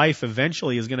that life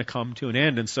eventually is going to come to an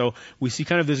end. And so we see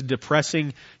kind of this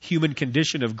depressing human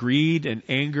condition of greed and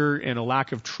anger and a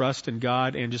lack of trust in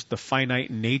God and just the finite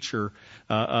nature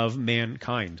of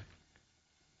mankind.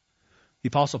 The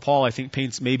Apostle Paul, I think,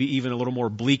 paints maybe even a little more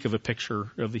bleak of a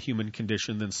picture of the human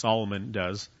condition than Solomon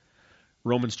does.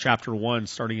 Romans chapter 1,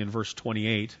 starting in verse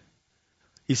 28.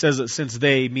 He says that since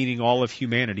they, meaning all of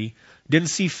humanity, didn't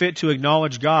see fit to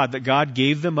acknowledge God, that God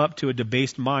gave them up to a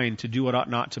debased mind to do what ought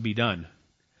not to be done.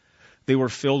 They were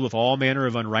filled with all manner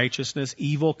of unrighteousness,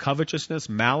 evil, covetousness,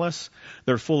 malice.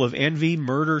 They're full of envy,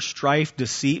 murder, strife,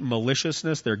 deceit,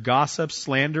 maliciousness. They're gossips,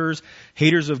 slanderers,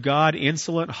 haters of God,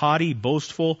 insolent, haughty,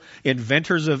 boastful,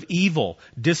 inventors of evil,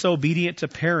 disobedient to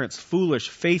parents, foolish,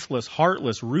 faithless,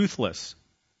 heartless, ruthless.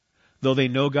 Though they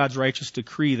know God's righteous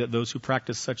decree that those who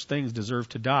practice such things deserve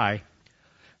to die,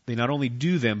 they not only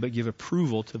do them, but give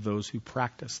approval to those who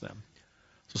practice them.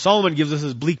 So Solomon gives us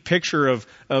this bleak picture of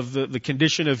the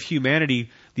condition of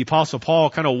humanity. The Apostle Paul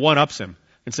kind of one-ups him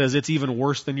and says it's even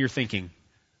worse than you're thinking.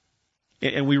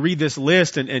 And we read this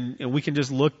list and we can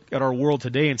just look at our world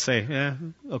today and say,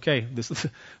 okay,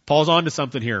 Paul's on to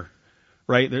something here,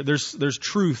 right? There's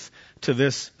truth to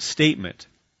this statement.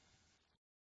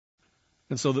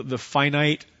 And so the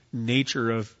finite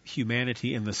nature of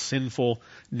humanity and the sinful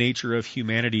nature of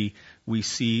humanity we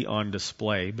see on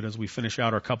display. But as we finish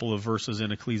out our couple of verses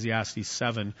in Ecclesiastes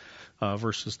 7,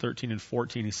 verses 13 and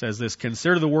 14, he says this,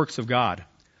 "Consider the works of God.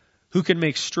 Who can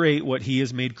make straight what he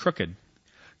has made crooked?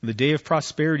 In the day of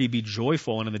prosperity be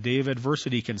joyful, and in the day of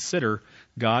adversity consider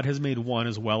God has made one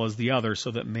as well as the other,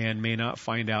 so that man may not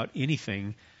find out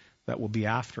anything that will be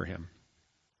after him."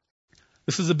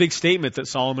 This is a big statement that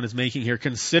Solomon is making here.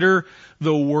 Consider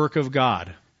the work of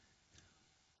God.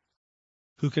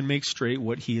 Who can make straight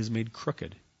what he has made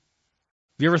crooked? Have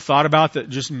you ever thought about that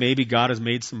just maybe God has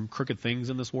made some crooked things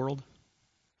in this world?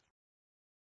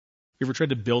 You ever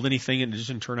tried to build anything and it just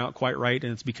didn't turn out quite right?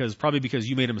 And it's probably because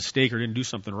you made a mistake or didn't do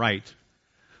something right.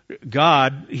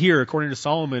 God, here, according to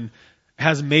Solomon,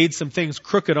 has made some things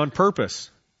crooked on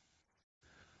purpose.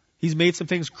 He's made some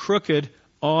things crooked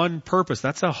on purpose.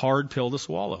 That's a hard pill to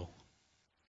swallow,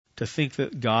 to think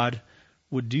that God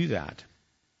would do that.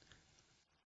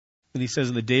 And he says,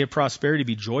 in the day of prosperity,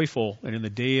 be joyful, and in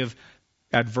the day of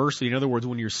adversity, in other words,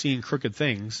 when you're seeing crooked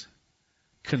things,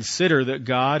 consider that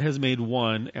God has made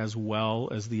one as well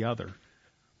as the other.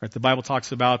 Right? The Bible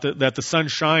talks about that the sun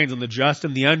shines on the just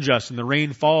and the unjust, and the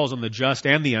rain falls on the just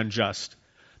and the unjust.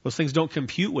 Those things don't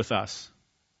compute with us.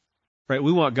 Right?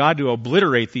 We want God to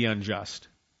obliterate the unjust.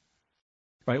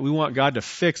 Right? We want God to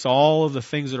fix all of the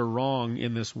things that are wrong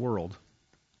in this world.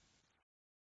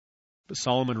 But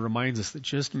Solomon reminds us that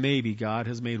just maybe God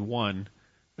has made one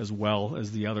as well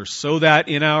as the other, so that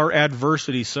in our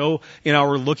adversity, so in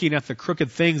our looking at the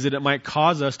crooked things, that it might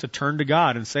cause us to turn to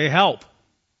God and say, help.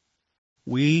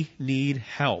 We need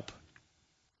help.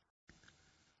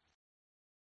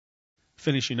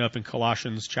 Finishing up in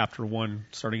Colossians chapter 1,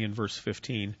 starting in verse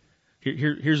 15.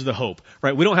 Here's the hope,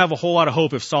 right? We don't have a whole lot of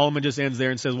hope if Solomon just ends there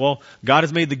and says, well, God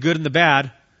has made the good and the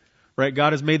bad, right?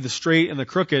 God has made the straight and the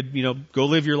crooked, go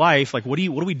live your life. Like, what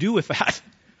do we do with that?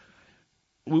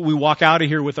 We walk out of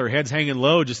here with our heads hanging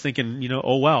low, just thinking,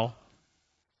 oh well,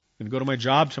 I'm going to go to my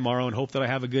job tomorrow and hope that I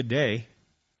have a good day.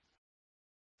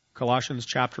 Colossians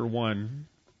chapter 1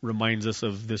 reminds us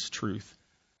of this truth.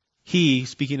 He,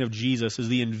 speaking of Jesus, he's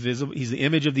the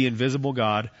image of the invisible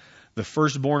God, the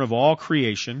firstborn of all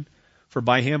creation. For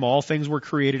by him all things were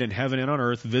created in heaven and on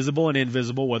earth, visible and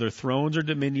invisible, whether thrones or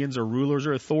dominions or rulers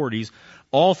or authorities.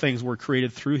 All things were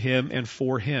created through him and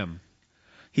for him.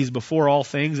 He's before all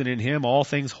things, and in him all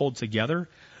things hold together.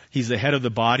 He's the head of the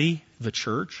body, the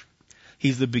church.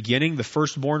 He's the beginning, the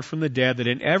firstborn from the dead, that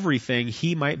in everything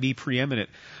he might be preeminent.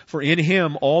 For in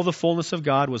him all the fullness of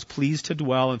God was pleased to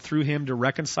dwell, and through him to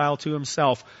reconcile to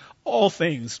himself all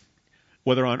things,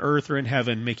 whether on earth or in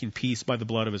heaven, making peace by the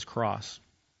blood of his cross.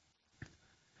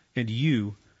 And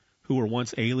you, who were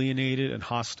once alienated and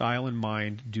hostile in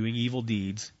mind, doing evil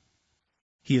deeds,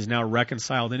 he is now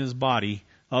reconciled in his body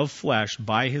of flesh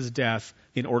by his death,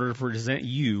 in order to present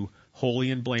you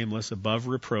holy and blameless above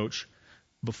reproach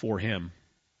before him.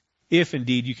 If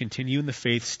indeed you continue in the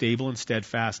faith, stable and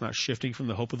steadfast, not shifting from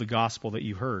the hope of the gospel that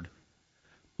you heard,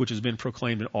 which has been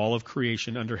proclaimed in all of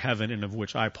creation under heaven, and of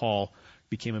which I, Paul,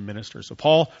 became a minister. So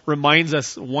Paul reminds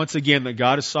us once again that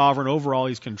God is sovereign over all.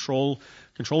 He's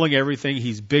controlling everything.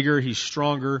 He's bigger, he's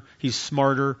stronger, he's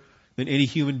smarter than any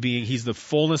human being. He's the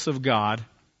fullness of God.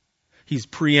 He's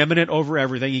preeminent over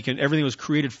everything. Everything was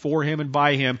created for him and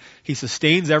by him. He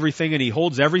sustains everything and he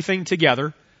holds everything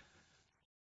together.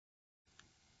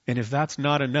 And if that's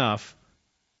not enough,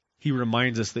 he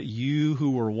reminds us that you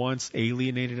who were once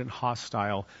alienated and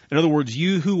hostile, in other words,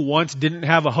 you who once didn't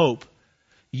have a hope,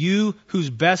 you whose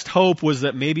best hope was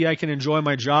that maybe I can enjoy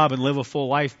my job and live a full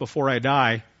life before I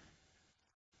die,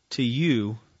 to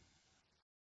you,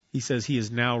 he says he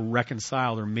is now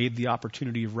reconciled or made the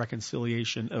opportunity of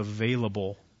reconciliation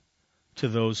available to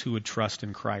those who would trust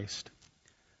in Christ.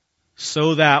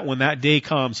 So that when that day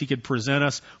comes, he could present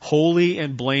us holy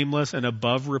and blameless and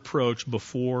above reproach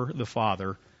before the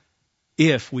Father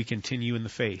if we continue in the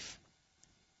faith.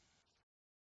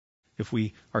 If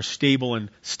we are stable and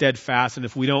steadfast, and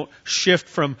if we don't shift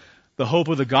from the hope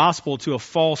of the gospel to a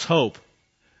false hope,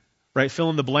 right? Fill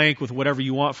in the blank with whatever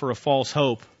you want for a false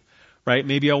hope, right?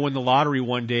 Maybe I'll win the lottery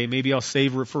one day. Maybe I'll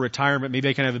save for retirement. Maybe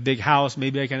I can have a big house.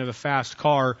 Maybe I can have a fast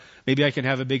car. Maybe I can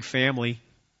have a big family.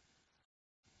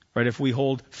 Right? If we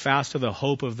hold fast to the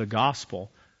hope of the gospel,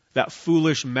 that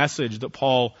foolish message that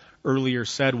Paul earlier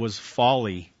said was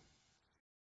folly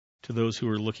to those who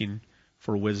are looking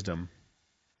for wisdom.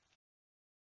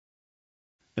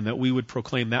 And that we would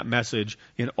proclaim that message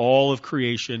in all of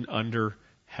creation under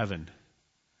heaven.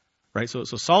 Right? So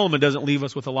Solomon doesn't leave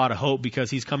us with a lot of hope because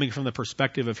he's coming from the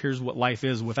perspective of here's what life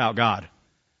is without God.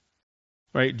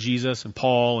 Right? Jesus and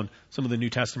Paul and some of the New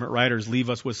Testament writers leave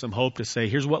us with some hope to say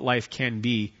here's what life can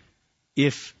be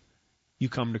if you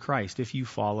come to Christ, if you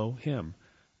follow him.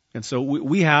 And so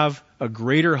we have a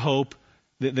greater hope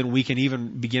than we can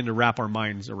even begin to wrap our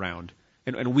minds around.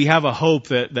 And we have a hope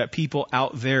that people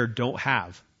out there don't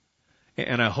have.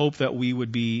 And I hope that we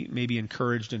would be maybe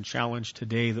encouraged and challenged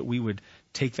today that we would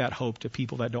take that hope to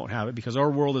people that don't have it, because our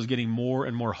world is getting more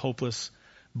and more hopeless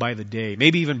by the day,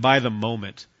 maybe even by the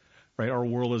moment, right? Our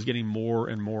world is getting more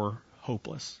and more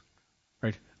hopeless,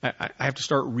 right? I have to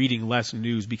start reading less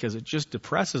news because it just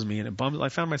depresses me and it bums. I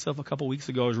found myself a couple weeks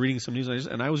ago, I was reading some news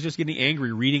and I was just getting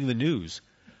angry reading the news.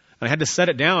 And I had to set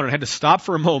it down and I had to stop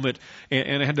for a moment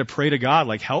and I had to pray to God,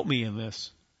 like, help me in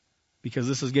this. Because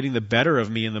this is getting the better of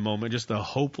me in the moment, just the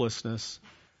hopelessness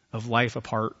of life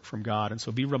apart from God. And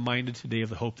so be reminded today of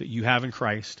the hope that you have in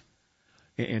Christ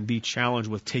and be challenged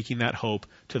with taking that hope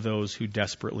to those who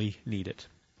desperately need it.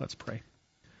 Let's pray.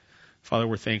 Father,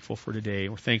 we're thankful for today.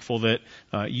 We're thankful that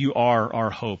you are our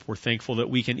hope. We're thankful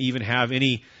that we can even have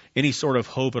any sort of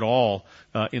hope at all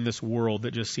in this world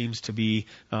that just seems to be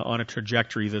on a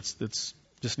trajectory that's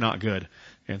just not good.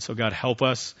 And so, God, help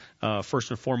us first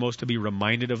and foremost to be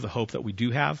reminded of the hope that we do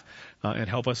have, and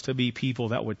help us to be people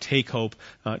that would take hope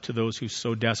to those who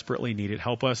so desperately need it.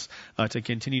 Help us to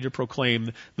continue to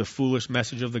proclaim the foolish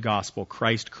message of the gospel,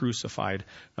 Christ crucified,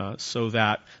 so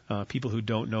that people who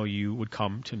don't know you would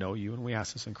come to know you. And we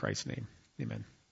ask this in Christ's name. Amen.